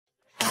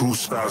two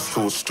sides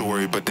to a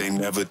story, but they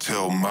never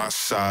tell my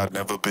side.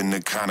 Never been the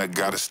kind of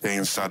guy to stay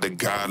inside the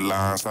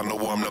guidelines. I know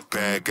I'm the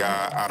bad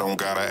guy, I don't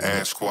gotta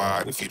ask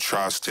why. If you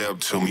try to step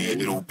to me,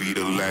 it'll be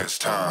the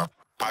last time.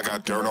 I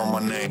got dirt on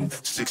my name,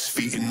 6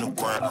 feet in the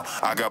ground.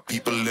 I got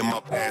people in my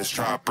past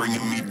try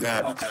bringing me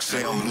down.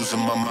 Say I'm losing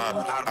my mind,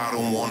 I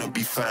don't wanna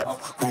be found.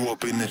 Grew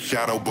up in the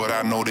shadow, but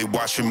I know they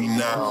watching me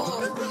now.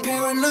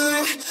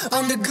 Paranoia,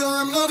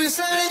 undergoing movie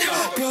silent.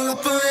 Pull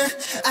up on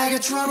it, I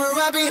got drama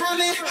right behind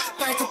me.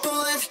 Bite the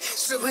bullet,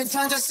 certain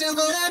time to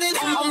single landing.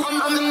 I'm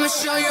gonna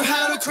show you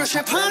how to crush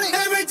a pony.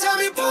 Every time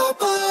you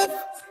pop up,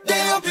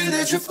 they open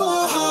at your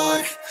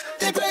foreheart.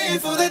 They praying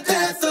for the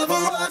death of a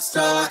rock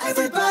star.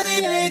 Everybody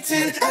hates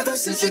it ever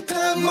since you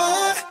come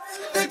on.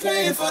 They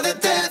praying for the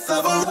death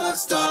of a rock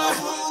star.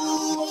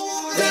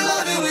 They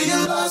love it when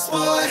you lost,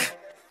 boy.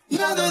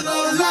 Another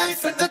low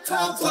life at the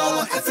top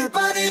floor.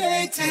 Everybody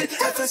hates it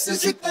ever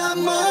since you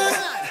come on.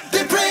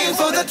 They praying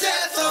for the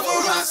death of a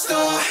rock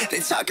star. They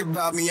talk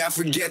about me, I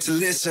forget to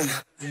listen.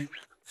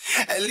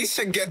 At least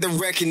I get the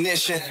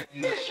recognition.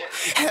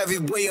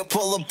 Heavyweight, I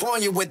pull up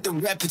on you with the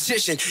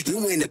repetition.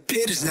 You in the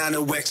pit, it's not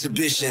no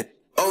exhibition.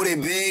 Oh, they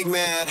big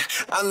man,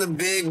 I'm the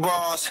big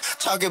boss.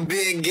 Talking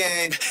big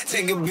game,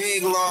 taking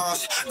big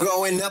loss.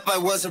 Growing up, I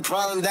was a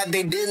problem that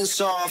they didn't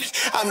solve.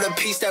 I'm the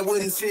piece that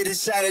wouldn't fit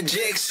inside a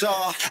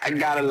jigsaw. I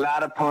got a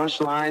lot of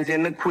punchlines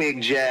in the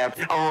quick jab.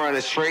 I'm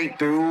running straight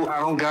through, I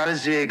don't got a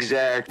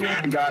zigzag.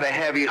 Got a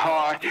heavy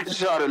heart,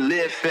 it's hard to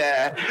live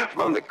fat.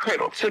 From the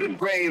cradle to the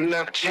grave,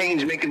 enough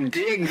change, make 'em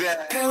dig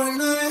that.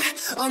 Paranoia,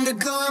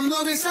 undergoing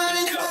movie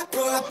silent.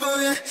 Pull up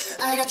on it,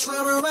 I got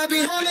trouble right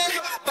behind me.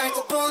 Bite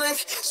the bullet,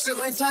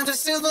 certain time to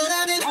silver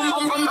landing.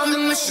 I'm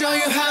gonna show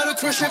you how to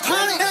crush a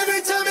pony.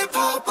 Every time you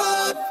pop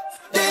up,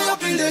 they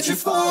open at your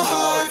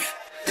foreheart.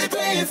 They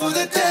praying for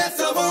the death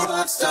of a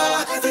rock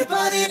star.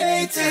 Everybody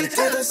hates it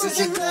ever since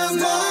you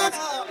come on.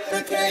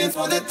 They praying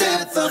for the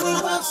death of a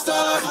rock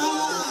star.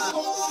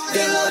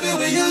 They love it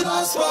when you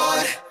lost,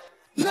 boy.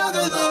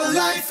 Another low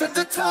life at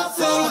the top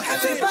floor.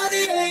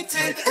 Everybody hates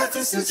it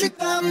ever since you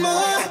come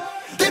on.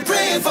 They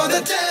praying for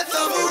the death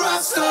of a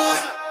rock star.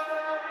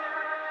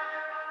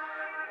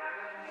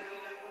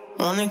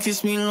 Wanna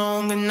kiss me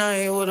long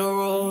goodnight with a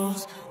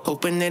rose,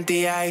 hoping that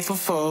the Eiffel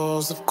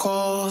falls. Of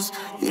course,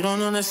 you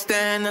don't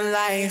understand the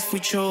life we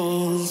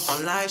chose.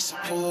 On life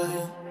support,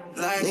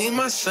 need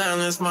my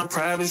silence, my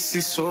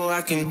privacy, so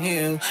I can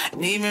heal.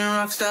 And even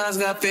rock stars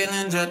got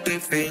feelings that they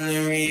feel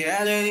in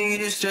reality.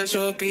 To stretch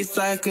your piece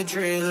like a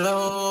drill.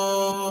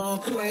 Oh,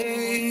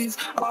 please,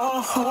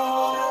 oh,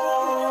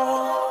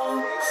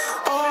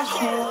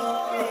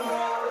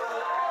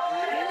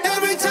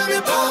 Every time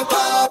you pop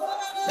up,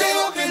 they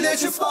open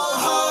at your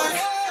foreheart.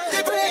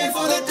 They praying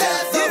for the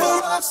death of a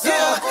rock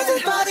star.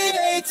 Everybody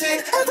hates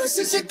it ever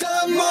since you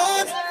come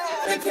on.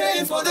 They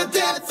praying for the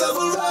death of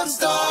a rock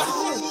star.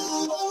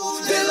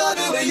 They love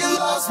it when you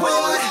lost,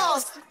 boy.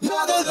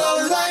 Another low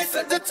life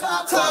at the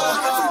top floor.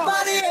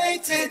 Everybody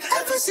hates it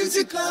ever since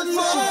you come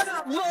on.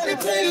 They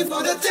praying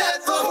for the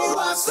death of a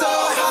rock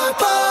star.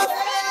 Pop up,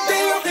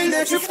 they open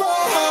at your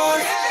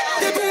foreheart.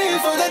 They praying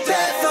for the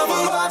death of a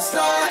rock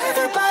star.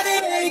 Everybody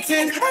hates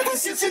it ever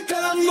since you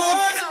come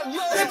on.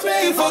 They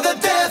praying for the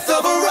death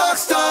of a